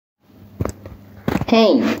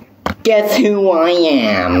Hey, guess who I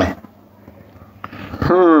am?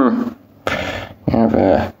 You have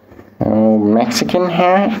a Mexican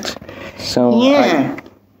hat? So yeah.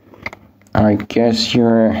 I guess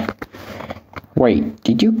you're... Wait,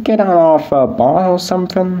 did you get off a ball or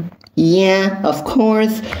something? Yeah, of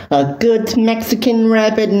course. A good Mexican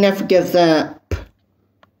rabbit never gives up.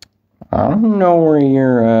 I don't know where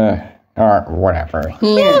you're, or whatever.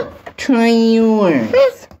 Here, try yours.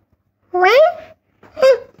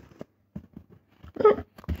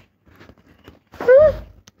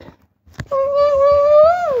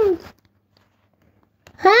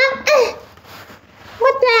 Huh?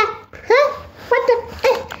 What the? Huh? What the?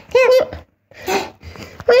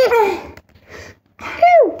 Hi,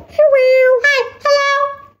 hello.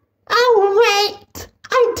 Oh, wait.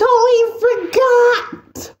 I totally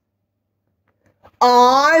forgot.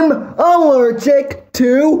 I'm allergic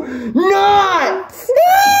to nuts.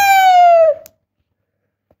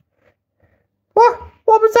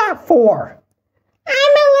 What was that for?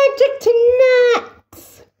 I'm allergic to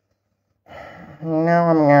nuts. Now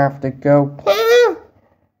I'm gonna have to go.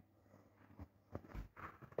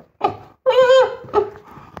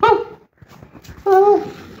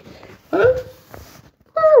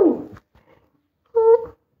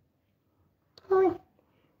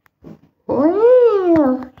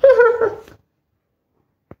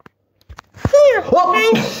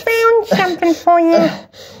 I found something for you.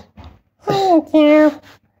 Thank you.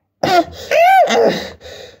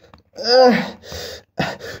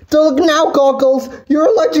 Don't look now, Goggles. You're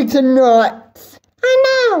allergic to nuts.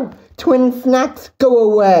 I know. Twin snacks,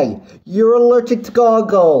 go away. You're allergic to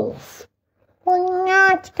Goggles. Well,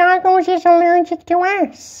 not Goggles is allergic to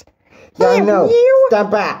us. Yeah, I Here, know. you-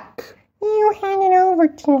 Stand back. You hand it over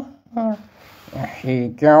to her. Here you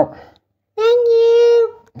go. Thank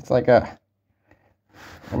you. It's like a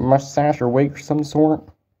mustache or wig of some sort.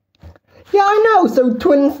 Yeah, I know. So,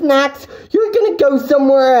 Twin snacks, you're gonna go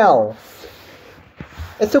somewhere else.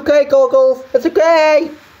 It's okay, Goggles. It's okay.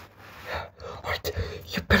 Alright,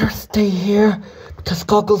 you better stay here because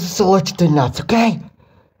Goggles is allergic to nuts, okay?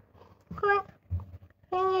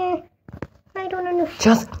 I don't understand.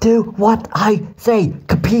 Just do what I say,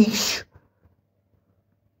 capiche?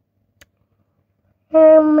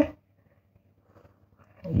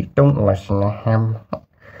 You don't listen to him.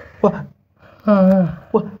 What?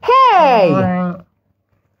 What? Hey!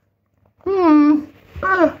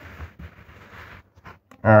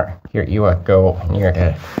 Alright, here you go near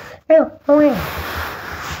the... Oh, wait.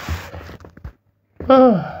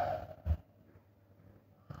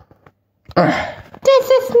 This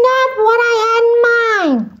is not what I had in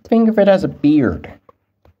mind. Think of it as a beard.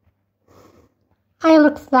 I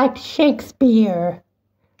look like Shakespeare.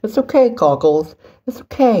 It's okay, Goggles. It's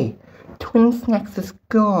okay. Twin Snacks is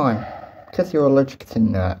gone because you're allergic to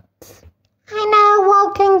nuts. I know,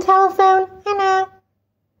 walking telephone. I know.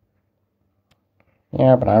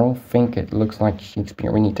 Yeah, but I don't think it looks like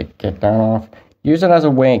Shakespeare. We need to get that off. Use it as a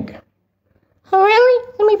wig. Oh, really?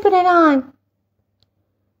 Let me put it on.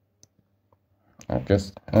 I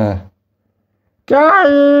just,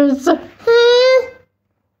 Guys!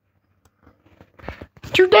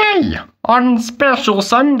 Today, on Special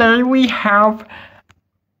Sunday,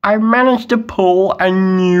 I managed to pull a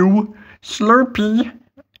new Slurpee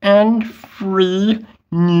and 3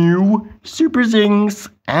 new Super Zings.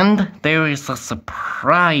 And there is a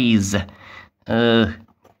surprise, dino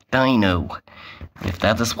with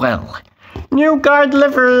that as well. New guard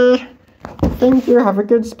livery! Thank you, have a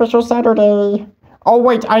good special Saturday. Oh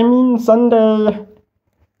wait, I mean Sunday.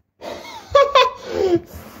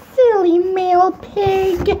 Silly male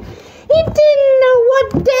pig. He didn't know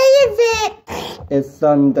what day is it. It's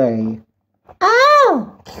Sunday.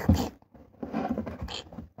 Oh.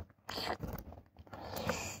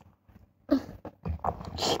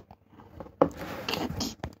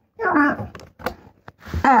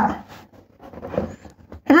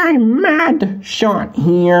 Hi, Mad Shot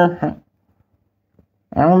here.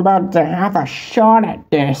 I'm about to have a shot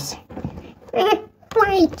at this.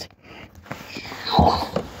 Wait.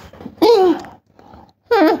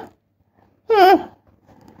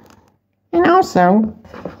 And also,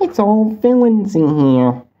 it's all villains in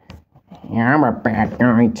here. Yeah, I'm a bad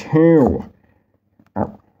guy too.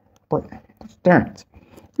 Oh, what's that?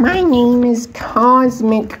 My name is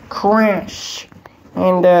Cosmic Crash.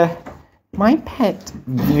 And, my pet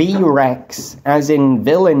V-Rex, as in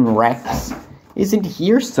Villain Rex, isn't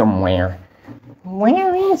here somewhere.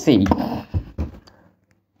 Where is he?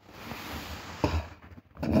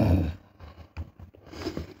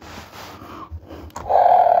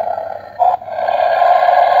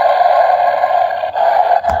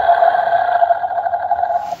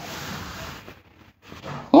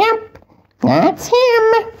 That's him.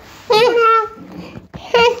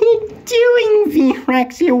 How you doing,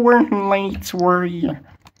 V-Rex? You weren't late, were you?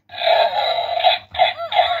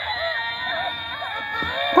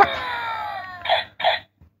 What?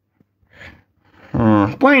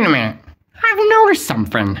 Wait a minute. I've noticed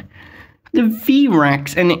something. The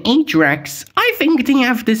V-Rex and the H-Rex, I think they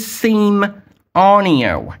have the same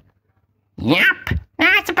audio. Yep,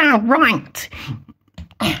 that's about right.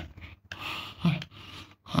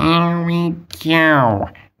 Here we go.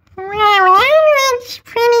 Wow, that's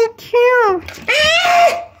pretty cool.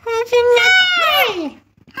 That's enough.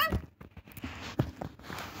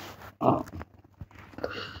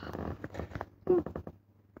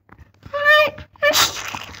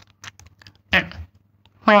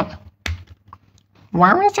 Wait,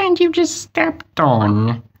 what was that you just stepped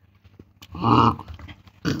on? Right.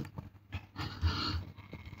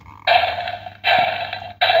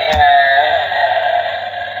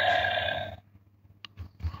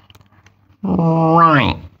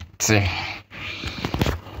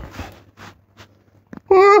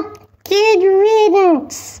 Good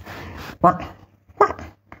riddance. What?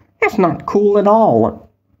 That's not cool at all.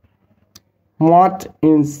 What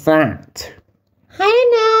is that? I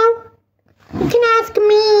don't know. You can ask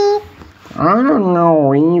me. I don't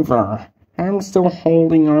know either. I'm still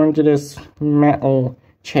holding on to this metal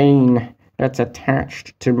chain that's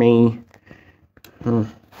attached to me.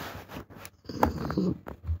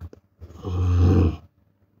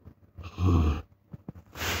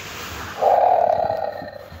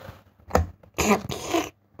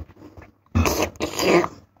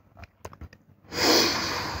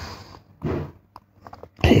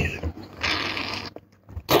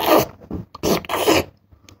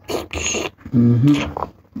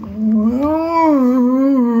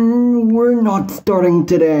 We're not starting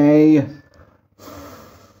today.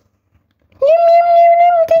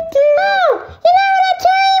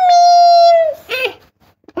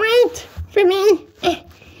 Wait for me.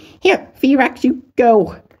 Here, V-Rex, you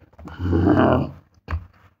go. And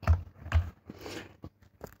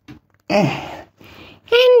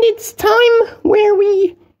it's time where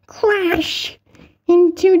we crash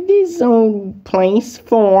into this old place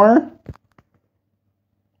for...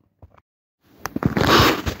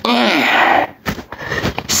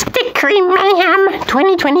 Stickery Mayhem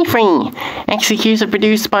 2023. Executed,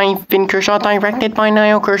 produced by Finn Kershaw, directed by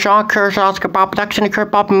Niall Kershaw, Kershaw's Kebab Production, and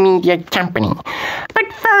Kebab Media Company.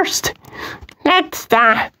 But first, let's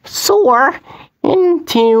soar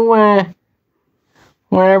into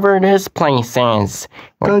wherever this place is.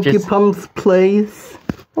 Donkey Pump's place?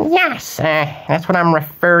 Yes, that's what I'm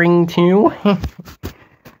referring to.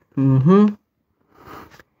 Come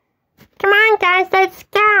on, guys, let's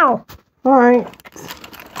go. Alright.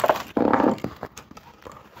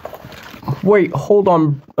 Wait, hold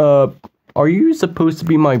on. Are you supposed to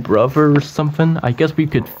be my brother or something? I guess we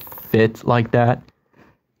could fit like that.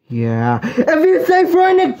 Yeah. If you say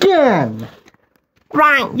friend again!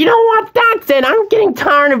 Right, you know what? That's it. I'm getting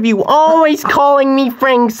tired of you always calling me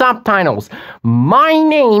Fring Subtitles. My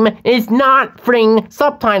name is not Fring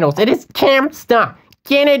Subtitles. It is Campsta.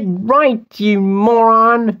 Get it right, you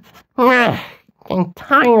moron. I'm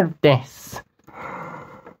tired of this.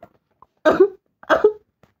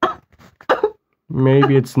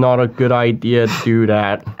 Maybe it's not a good idea to do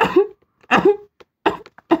that.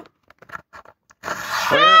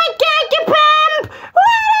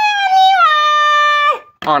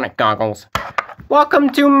 On it, Goggles.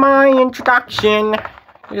 Welcome to my introduction.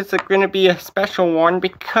 This is going to be a special one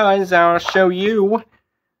because I'll show you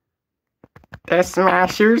the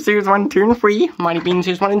Smashers. Here's 1, 2, and 3. Mighty Beans,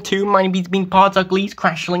 here's 1 and 2. Mighty Beans, Bean Pods, Uglies,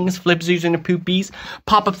 Crashlings, Flipzoos, and the Poopies.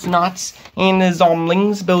 Pop-Ups, Knots, and the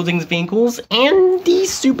Zomlings, Buildings, Vehicles, and the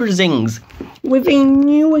Super Zings. With a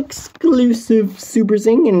new exclusive Super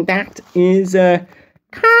Zing, and that is a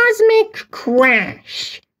Cosmic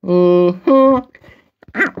Crash. Wait!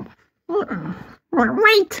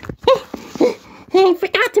 I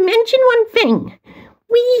forgot to mention one thing.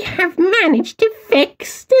 We have managed to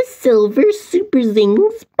fix the Silver Super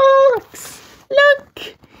Zings box.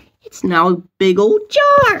 Look! It's now a big old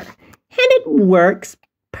jar. And it works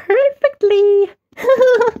perfectly.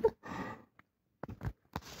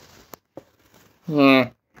 Yeah.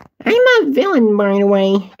 I'm a villain, by the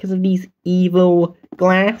way, because of these evil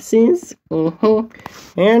glasses.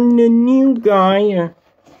 And the new guy...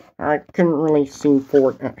 I couldn't really see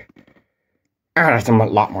for it. That's a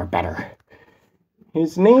lot more better.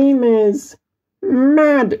 His name is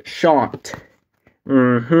Mad Shot.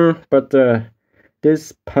 But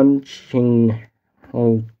this punching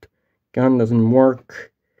old gun doesn't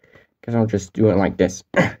work. Because I'll just do it like this.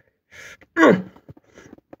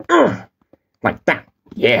 Like that.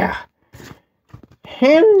 Yeah.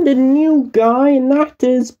 And the new guy, and that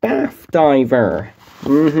is Bath Diver.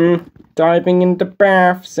 Diving into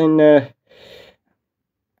baths, and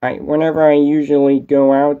whenever I usually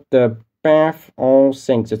go out, the bath all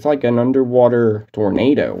sinks. It's like an underwater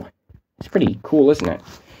tornado. It's pretty cool, isn't it?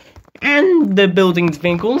 And the building's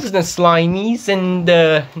Vinkles, and the Slimies, and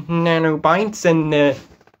the Nanobites, and the...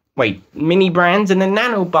 Mini Brands, and the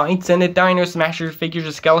Nanobites, and the Dino Smasher figures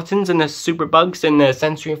of skeletons, and the Super Bugs, and the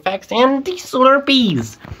Sensory Effects, and the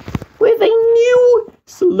Slurpees! With a new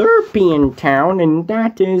Slurpee in town, and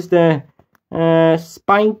that is the,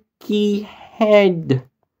 Spiky Head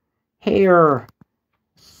Hair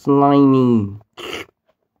Slimy.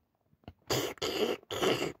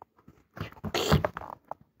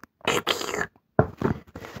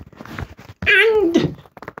 And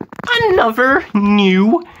another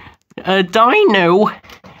new Dino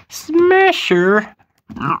Smasher.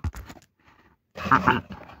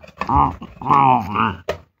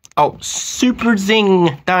 Oh, Super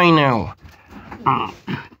Zing Dino.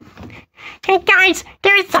 Hey guys,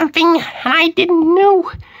 there's something I didn't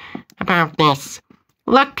know about this.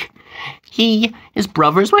 Look, he is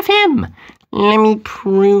brothers with him. Let me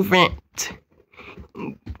prove it.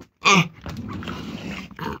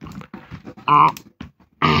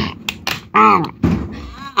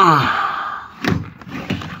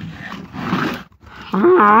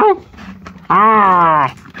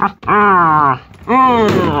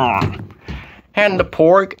 And the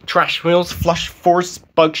Porg, Trash Wheels, Flush Force,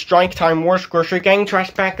 Bug Strike, Time Wars, Grocery Gang,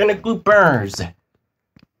 Trash Pack, and the Gloopers. No,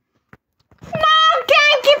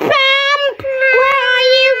 Kanky Pam! Where are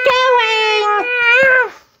you going?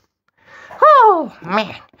 Oh,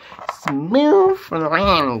 man. Smooth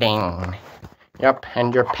landing. Yep,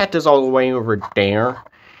 and your pet is all the way over there.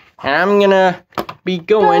 And I'm gonna be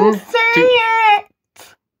going it!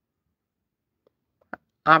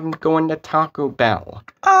 I'm going to Taco Bell.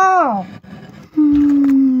 Oh.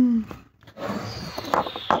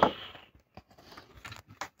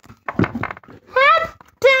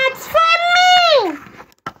 That's for me!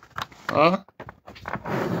 Huh?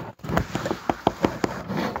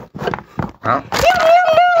 Huh?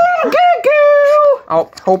 Oh,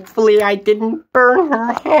 hopefully I didn't burn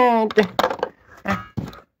her head.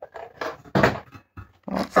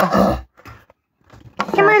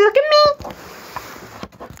 Come on, look at me.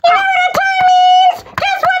 You know what time is?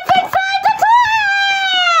 Guess what's inside the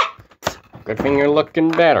toilet? Good thing you're looking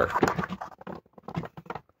better.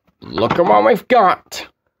 Look at what we've got.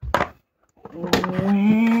 Wow.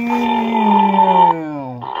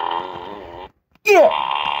 Yeah.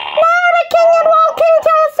 Now the king and walking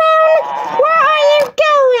telephone. Where are you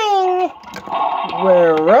going?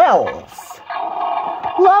 Where else?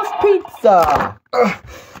 Love pizza.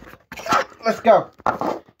 Let's go.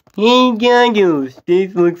 Hey, Goggles,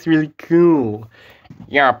 this looks really cool.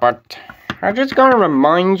 Yeah, but I just gotta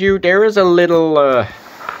remind you, there is a little,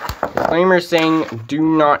 disclaimer saying, do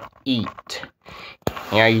not eat.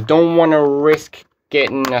 Yeah, you don't want to risk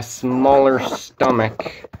getting a smaller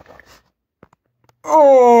stomach.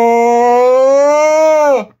 Oh,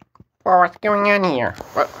 what's going on here?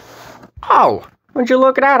 What? Oh, would you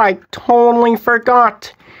look at that? I totally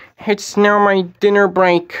forgot. It's now my dinner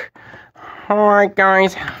break. Alright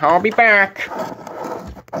guys, I'll be back.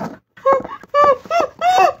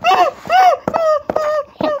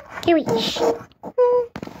 Kiwi.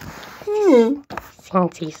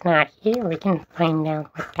 Since he's not here, we can find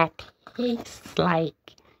out what that tastes like.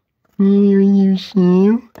 Are you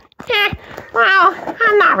sure? Well,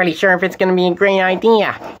 I'm not really sure if it's gonna be a great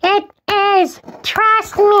idea. It is!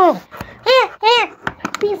 Trust me! Here!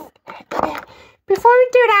 Before we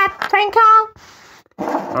do that, Twinkle!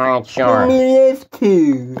 Alright, sure. Yes,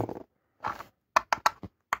 too.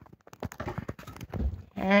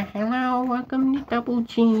 Hello, welcome to Double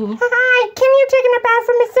G. Hi, can you take a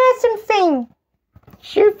bathroom and say something?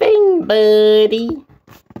 Sure thing, buddy.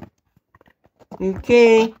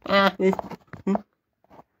 Okay. I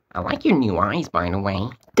like your new eyes, by the way.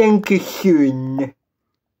 Dankeschön.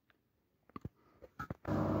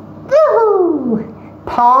 Ooh,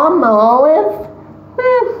 palm olive?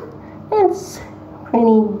 It's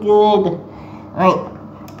pretty good.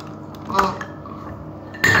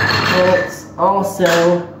 It's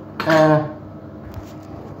also,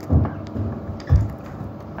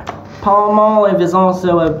 palm olive is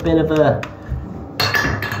also a bit of a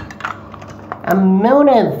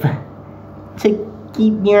motive to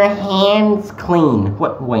keep your hands clean.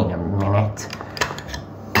 What? Wait a minute.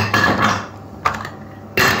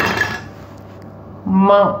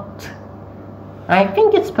 Malt. I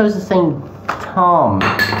think it's supposed to say Tom.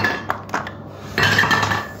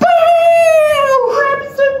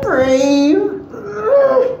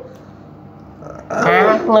 Slurpee.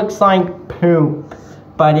 That looks like poop,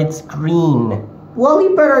 but it's green. Well,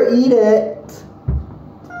 you better eat it.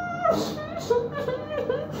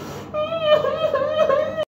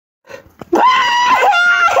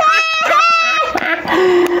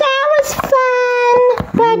 That was fun,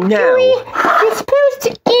 but No. you're supposed to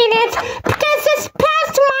eat it because it's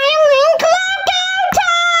past my link logout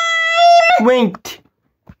time! Wait!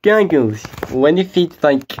 Goggles, what if it's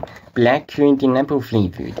like blackcurrant and apple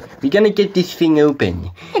flavored? We gotta get this thing open.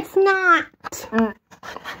 It's not.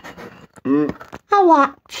 I'll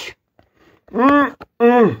watch. I'll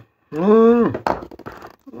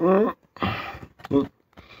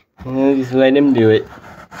just let him do it.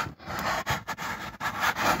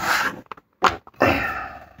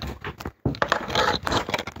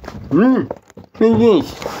 What's this?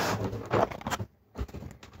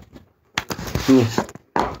 Here,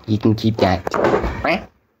 you can keep that.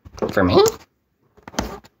 For me?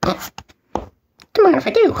 Come on if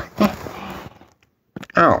I do.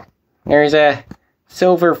 Oh, there's a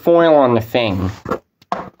silver foil on the thing.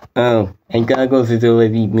 Oh, and Goggles is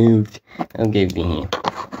already moved. I'll give it to him.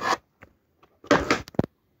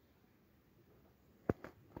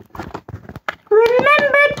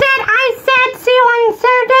 Remember that I said see you on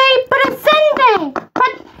Saturday, but it's Sunday.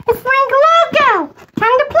 But it's link logo.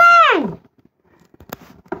 Time to play.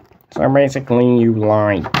 So basically, you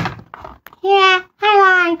lied. Yeah,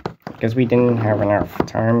 I lied. Because we didn't have enough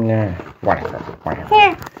time to... Whatever.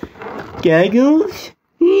 Here. Goggles?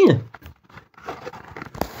 Yeah.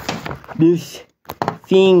 This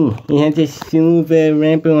thing, it has a silver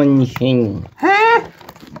wrapper on the thing. Huh?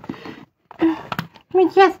 Let me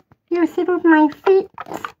just use it with my feet.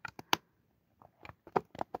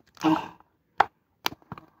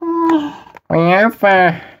 We have,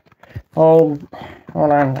 hold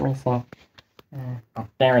on, let me see. Oh,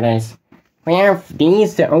 there it is. We have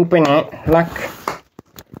these to open it. Look.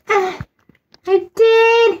 I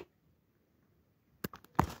did.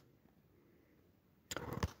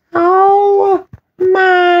 Oh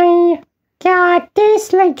my god,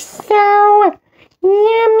 this looks so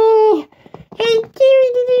yummy. Hey, Kiwi,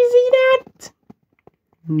 did you see that?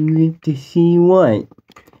 Need to see what?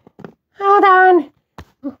 Hold on.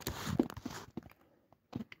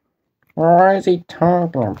 What is he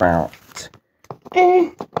talking about?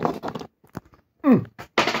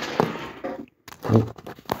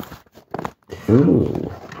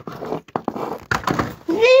 Ooh.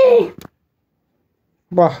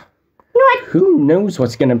 Well, What? who knows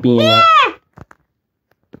what's gonna be in it?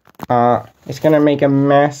 It's gonna make a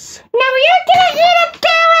mess. No, you're gonna eat it,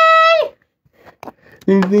 Kiwi!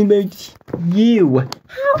 What about you?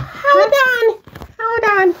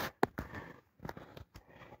 Hold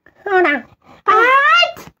on.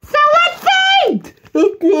 Alright, so let's eat!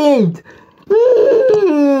 Okay.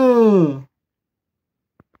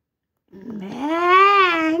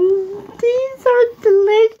 Man, these are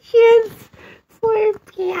delicious.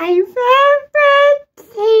 Slurpee, I've ever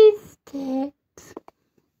tasted.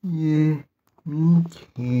 Yeah, me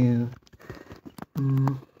too.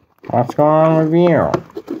 What's going on with you?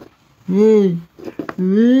 Hey,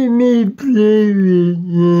 let me play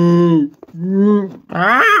with it.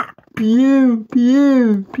 Pew,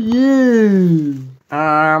 pew, pew.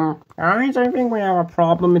 Guys, I think we have a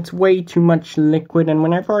problem. It's way too much liquid, and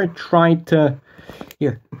whenever I try to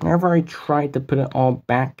put it all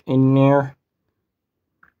back in there,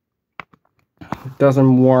 it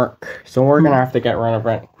doesn't work. So we're gonna have to get rid of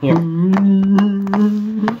it. Here.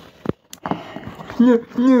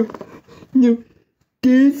 No.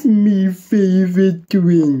 That's my favorite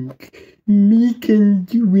drink. Me can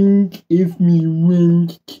drink if me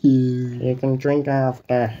want to. You can drink off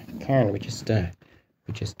the can. We just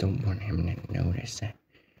don't want him to notice it.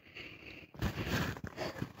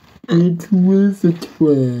 It was a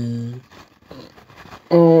try.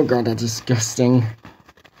 Oh god, that's disgusting.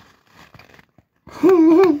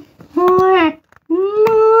 More.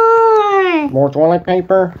 More toilet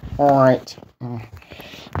paper? Alright.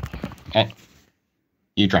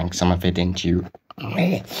 You drank some of it, didn't you?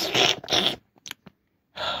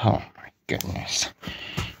 Oh my goodness.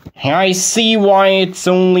 I see why it's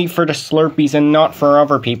only for the Slurpees and not for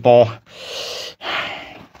other people.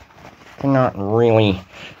 I'm not really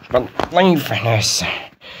believe in this.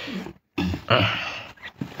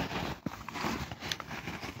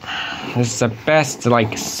 This is the best,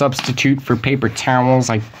 like, substitute for paper towels,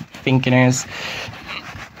 I think it is.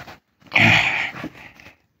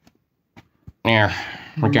 There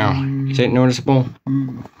we go. Is it noticeable?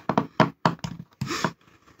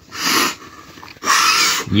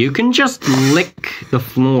 You can just lick the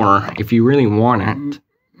floor if you really want it.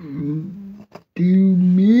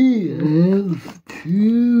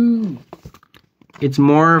 It's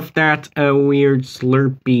more of that weird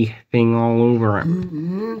Slurpee thing all over it.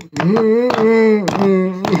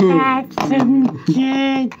 That's some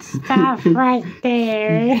good stuff right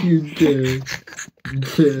there.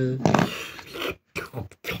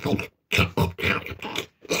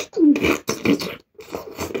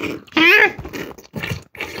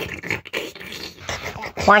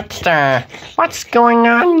 What's going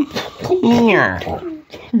on here?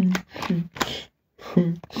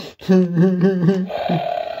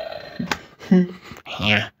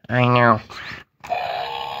 Yeah, I know.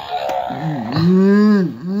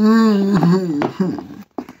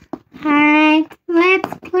 Alright,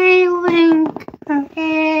 let's play Link,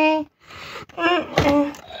 okay?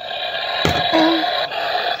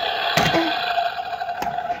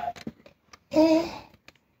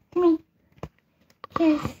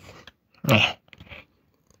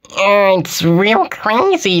 It's real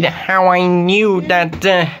crazy how I knew that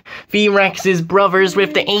V-Rex is brothers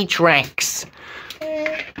with the H-Rex.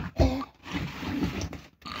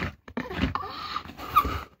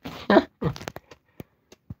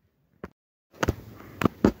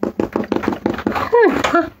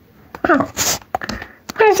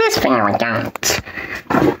 What is this thing I got?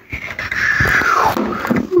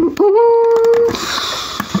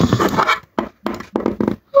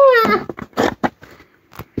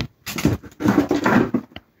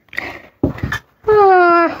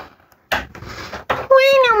 What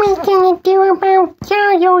are we gonna do about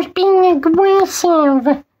Carlos being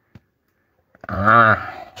aggressive?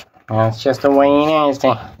 That's just the way it is.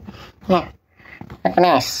 Yeah, look at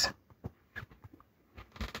this.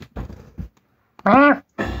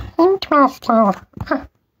 Interesting. How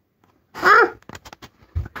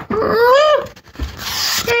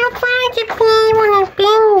far did you want to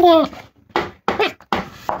bend it?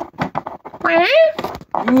 What?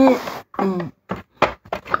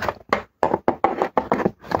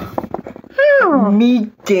 Me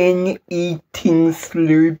done eating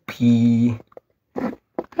Slurpee.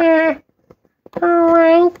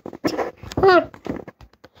 Alright.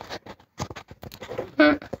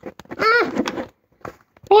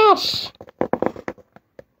 Yes.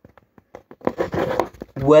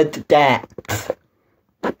 What's that?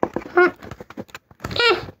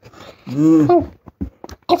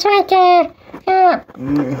 It's like a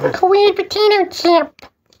weird potato chip.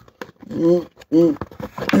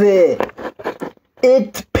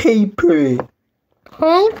 It's paper.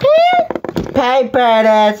 Paper? Paper,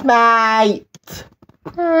 that's right.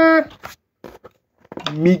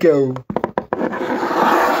 Migo.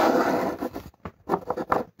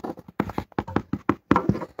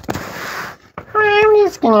 I'm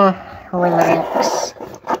just gonna relax.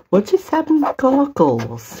 What just happened to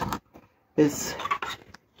Goggles? Is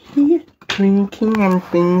he drinking and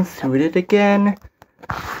being suited again?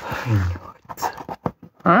 I know it.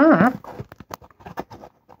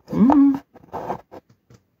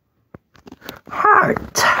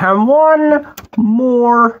 Heart, one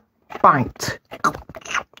more bite.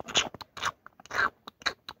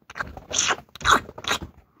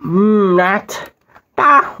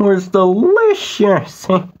 That was delicious.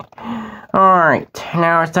 Alright,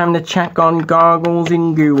 now it's time to check on Goggles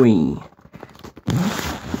and Gooey.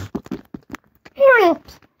 Alright,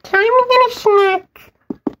 time to get a snack.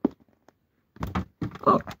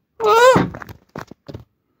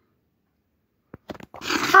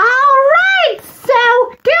 Alright, so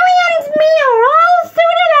Gooey and me are all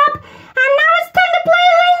suited up, and now it's time to play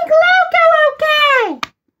Link Loco, okay?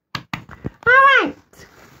 Alright.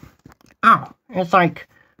 Oh, it's like,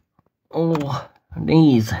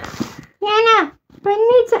 these. Yeah, no, but I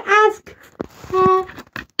need to ask,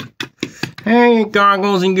 Hey,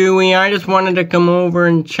 Goggles and Gooey, I just wanted to come over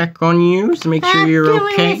and check on you to make sure you're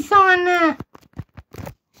Gooey okay. is on,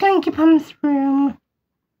 Donkey Pump's room.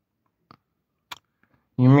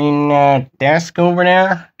 You mean that desk over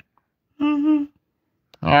there? Mm-hmm.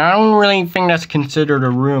 I don't really think that's considered a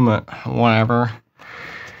room, whatever.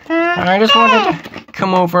 I just wanted to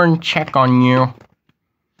come over and check on you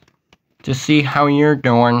to see how you're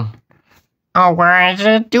doing. Oh,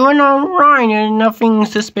 we're doing alright. There's nothing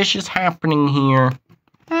suspicious happening here.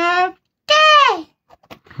 Okay.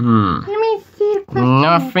 Let me see the question.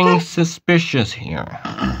 Nothing suspicious here.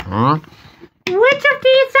 Which of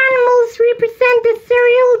these animals represent the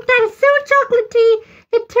cereal that is so chocolatey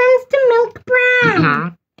it turns to milk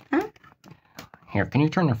brown? Huh? Here, can you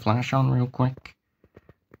turn the flash on real quick?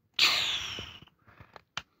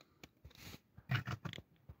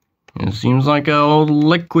 It seems like a old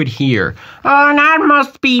liquid here. Oh, that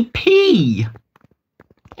must be pee.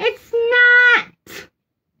 It's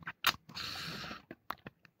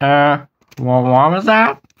not. Well, what was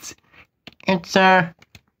that?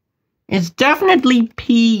 It's definitely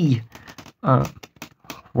pee. What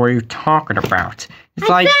are you talking about? It's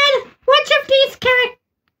I said, which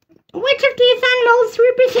of these animals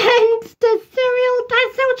represents the cereal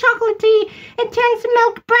that's so chocolatey it turns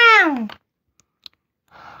milk brown?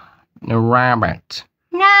 The rabbit.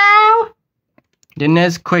 No. The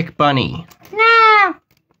Nesquik bunny. No.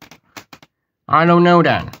 I don't know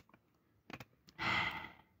then.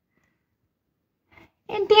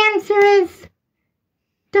 And the answer is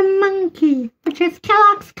the monkey, which is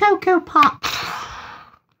Kellogg's Cocoa Pops.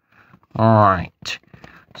 Alright.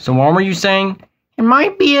 So what were you saying? It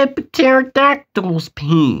might be a pterodactyl's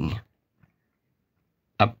pee.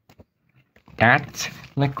 That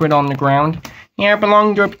liquid on the ground? Yeah, it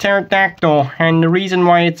belonged to a pterodactyl, and the reason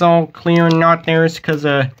why it's all clear and not there is because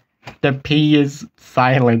the pee is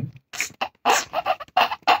silent.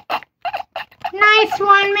 Nice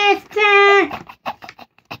one, mister.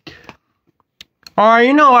 Alright,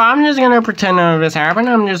 you know what? I'm just gonna pretend none of this happened.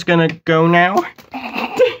 I'm just gonna go now.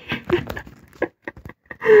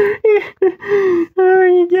 Oh,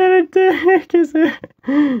 you get it?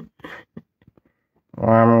 Well,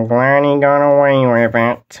 I'm glad he got away with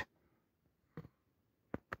it.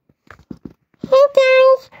 Hey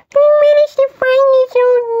guys, we managed to find these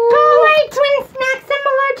old... Go away, Twin Snacks, I'm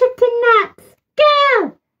allergic to nuts. Go!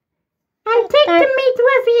 And take the meat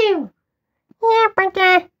with you. Yeah, but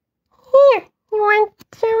here, you want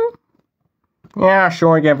some? Yeah,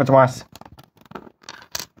 sure, give it to us.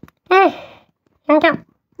 Hey, what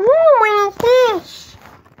is this?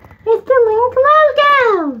 It's the Link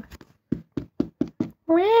logo.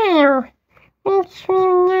 Wow, it's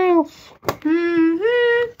really nice.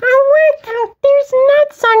 Oh, look, there's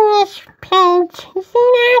nuts on this page. You see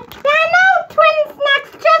that? I know, Twin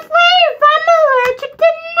Snacks, just leave. I'm allergic to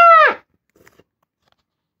nuts.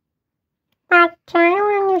 But I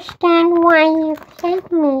don't understand why you hate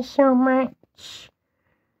me so much.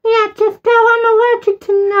 Yeah, just tell I'm allergic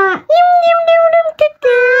to nuts.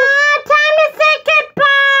 Time to say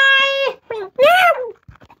goodbye.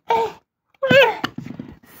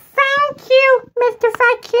 Thank you, Mr.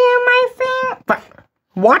 Vacuum, I think.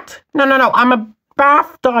 What? No, I'm a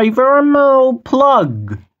bath diver. I'm a little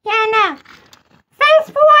plug. Yeah, no. Thanks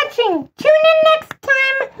for watching. Tune in next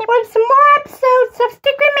time with some more episodes of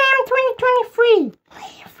Stickery Mayhem 2023.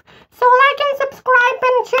 So like and subscribe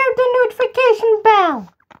and share the notification bell.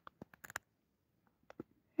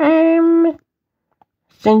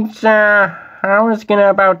 Since I was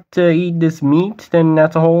about to eat this meat, then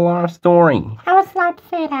that's a whole lot of story. I was allowed to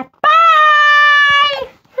say that.